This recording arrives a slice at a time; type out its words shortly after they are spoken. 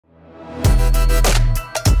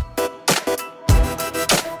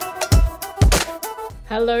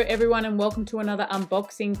Hello everyone and welcome to another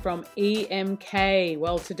unboxing from EMK.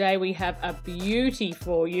 Well, today we have a beauty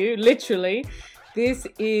for you, literally. This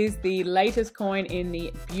is the latest coin in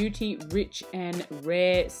the Beauty, Rich and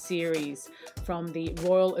Rare series from the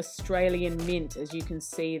Royal Australian Mint. As you can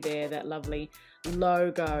see there, that lovely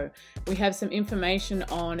logo. We have some information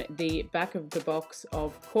on the back of the box,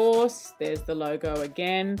 of course. There's the logo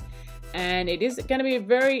again. And it is going to be a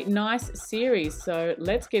very nice series. So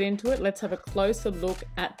let's get into it. Let's have a closer look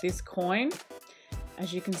at this coin.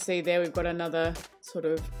 As you can see there, we've got another sort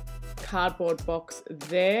of cardboard box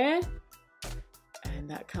there. And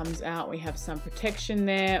that comes out. We have some protection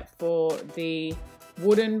there for the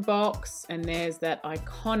wooden box. And there's that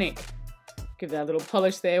iconic, give that a little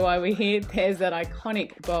polish there while we're here. There's that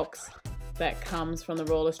iconic box that comes from the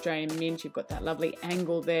Royal Australian Mint. You've got that lovely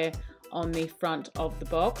angle there on the front of the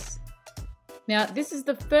box. Now, this is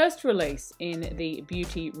the first release in the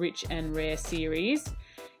Beauty, Rich and Rare series.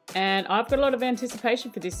 And I've got a lot of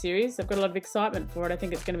anticipation for this series. I've got a lot of excitement for it. I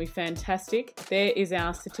think it's going to be fantastic. There is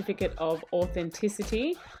our certificate of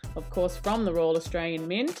authenticity, of course, from the Royal Australian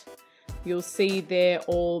Mint. You'll see there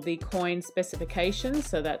all the coin specifications.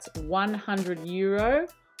 So that's €100,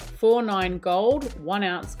 49 gold, 1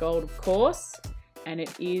 ounce gold, of course. And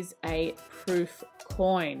it is a proof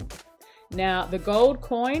coin. Now, the gold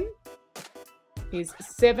coin is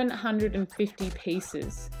 750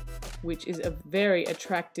 pieces, which is a very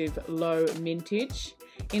attractive low mintage.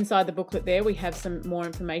 Inside the booklet there, we have some more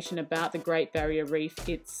information about the Great Barrier Reef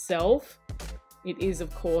itself. It is,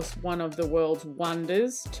 of course, one of the world's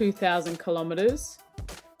wonders, 2,000 kilometers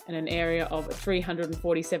and an area of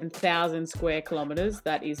 347,000 square kilometers.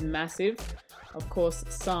 That is massive. Of course,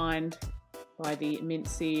 signed by the Mint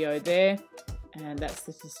CEO there, and that's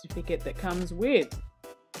the certificate that comes with.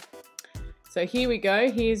 So here we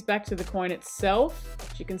go. Here's back to the coin itself.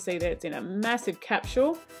 As you can see there, it's in a massive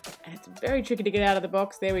capsule and it's very tricky to get out of the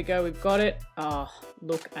box. There we go. We've got it. Oh,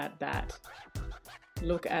 look at that.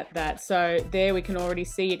 Look at that. So there we can already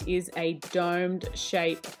see it is a domed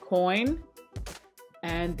shape coin,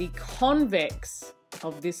 and the convex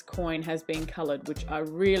of this coin has been colored, which I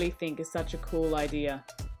really think is such a cool idea.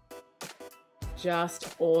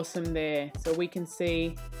 Just awesome there. So we can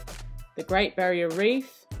see the Great Barrier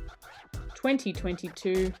Reef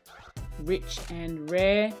 2022 Rich and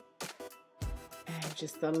Rare, and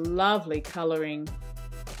just the lovely coloring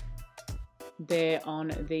there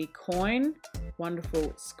on the coin.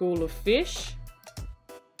 Wonderful school of fish,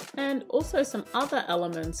 and also some other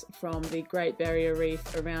elements from the Great Barrier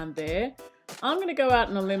Reef around there. I'm going to go out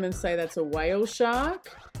on a limb and say that's a whale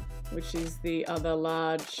shark, which is the other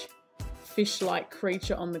large fish-like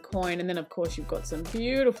creature on the coin. And then of course you've got some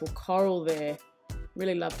beautiful coral there.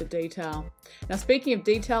 Really love the detail. Now, speaking of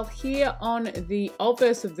detail, here on the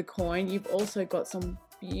obverse of the coin, you've also got some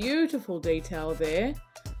beautiful detail there.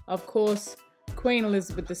 Of course, Queen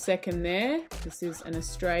Elizabeth II there. This is an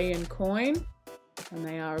Australian coin, and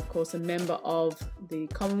they are, of course, a member of the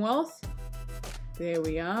Commonwealth. There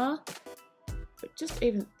we are. But just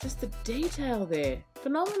the detail there,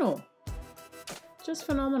 phenomenal. Just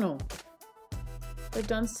phenomenal. They've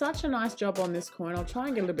done such a nice job on this coin. I'll try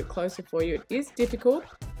and get a little bit closer for you. It is difficult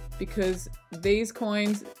because these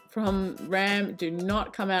coins from RAM do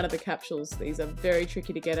not come out of the capsules. These are very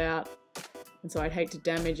tricky to get out, and so I'd hate to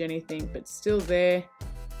damage anything, but still there.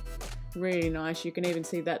 Really nice. You can even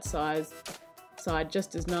see that side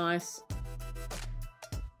just as nice.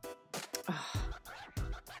 Oh,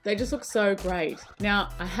 they just look so great. Now,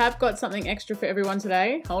 I have got something extra for everyone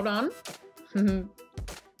today. Hold on.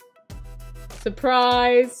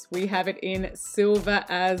 Surprise! We have it in silver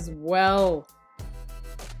as well.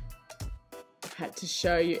 Had to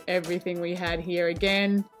show you everything we had here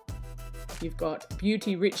again. You've got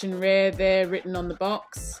Beauty, Rich and Rare there written on the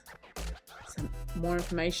box. Some more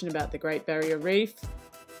information about the Great Barrier Reef.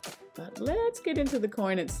 But let's get into the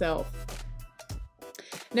coin itself.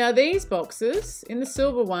 Now, these boxes, in the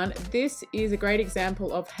silver one, this is a great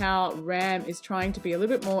example of how RAM is trying to be a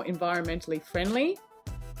little bit more environmentally friendly.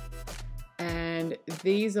 And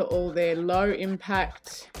these are all their low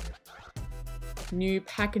impact new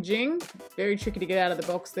packaging. Very tricky to get out of the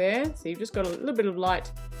box there. So you've just got a little bit of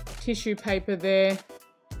light tissue paper there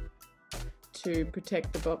to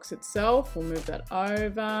protect the box itself. We'll move that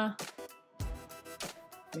over.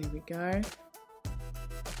 There we go.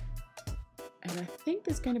 And I think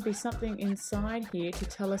there's going to be something inside here to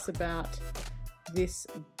tell us about this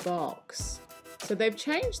box. So they've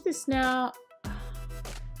changed this now.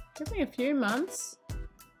 Give me a few months.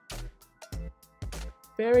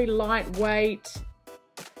 Very lightweight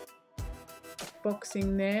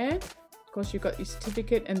boxing there. Of course, you've got your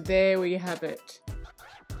certificate, and there we have it.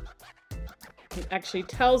 It actually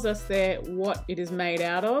tells us there what it is made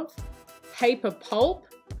out of. Paper pulp,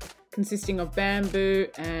 consisting of bamboo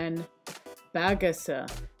and bagasse.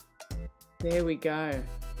 There we go.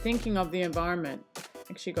 Thinking of the environment.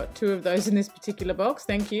 Actually got 2 of those in this particular box.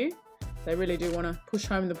 Thank you. They really do want to push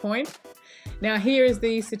home the point. Now here is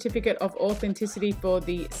the certificate of authenticity for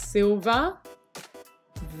the silver.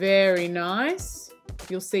 Very nice.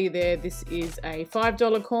 You'll see there this is a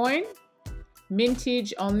 $5 coin.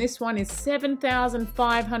 Mintage on this one is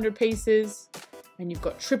 7,500 pieces. And you've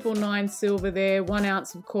got 999 silver there, 1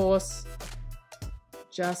 ounce of course.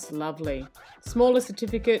 Just lovely. Smaller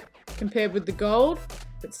certificate compared with the gold,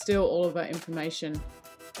 but still all of our information,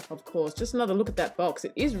 of course. Just another look at that box.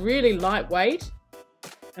 It is really lightweight,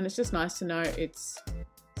 and it's just nice to know it's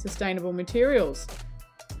sustainable materials.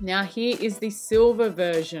 Now here is the silver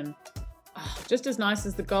version. Oh, just as nice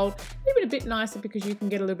as the gold, even a bit nicer because you can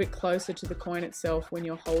get a little bit closer to the coin itself when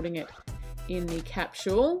you're holding it in the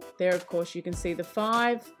capsule. There, of course, you can see the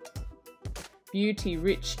 5, beauty,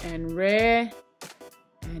 rich and rare,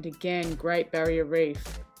 and again, Great Barrier Reef.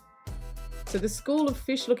 So the school of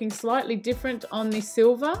fish looking slightly different on the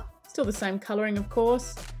silver, still the same colouring, of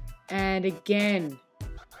course, and again,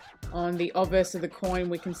 on the obverse of the coin,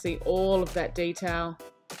 we can see all of that detail.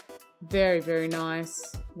 Very, very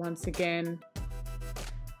nice. Once again,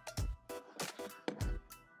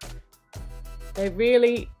 they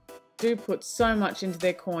really do put so much into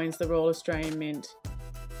their coins, the Royal Australian Mint.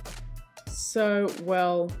 So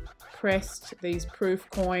well pressed, these proof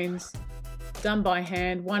coins, done by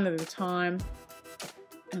hand, one at a time.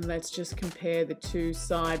 And let's just compare the 2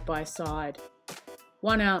 side by side.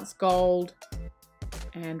 1 ounce gold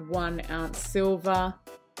and 1 ounce silver.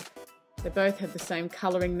 They both have the same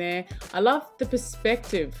colouring there. I love the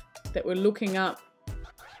perspective that we're looking up.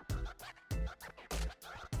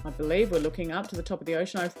 I believe we're looking up to the top of the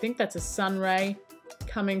ocean. I think that's a sun ray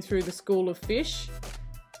coming through the school of fish.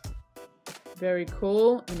 Very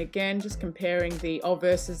cool. And again, just comparing the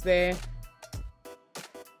obverses there.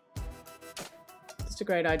 Just a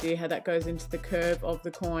great idea how that goes into the curve of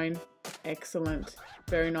the coin. Excellent.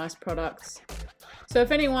 Very nice products. So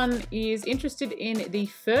if anyone is interested in the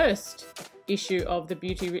first issue of the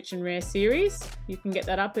Beauty Rich and Rare series, you can get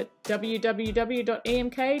that up at www.emk.com.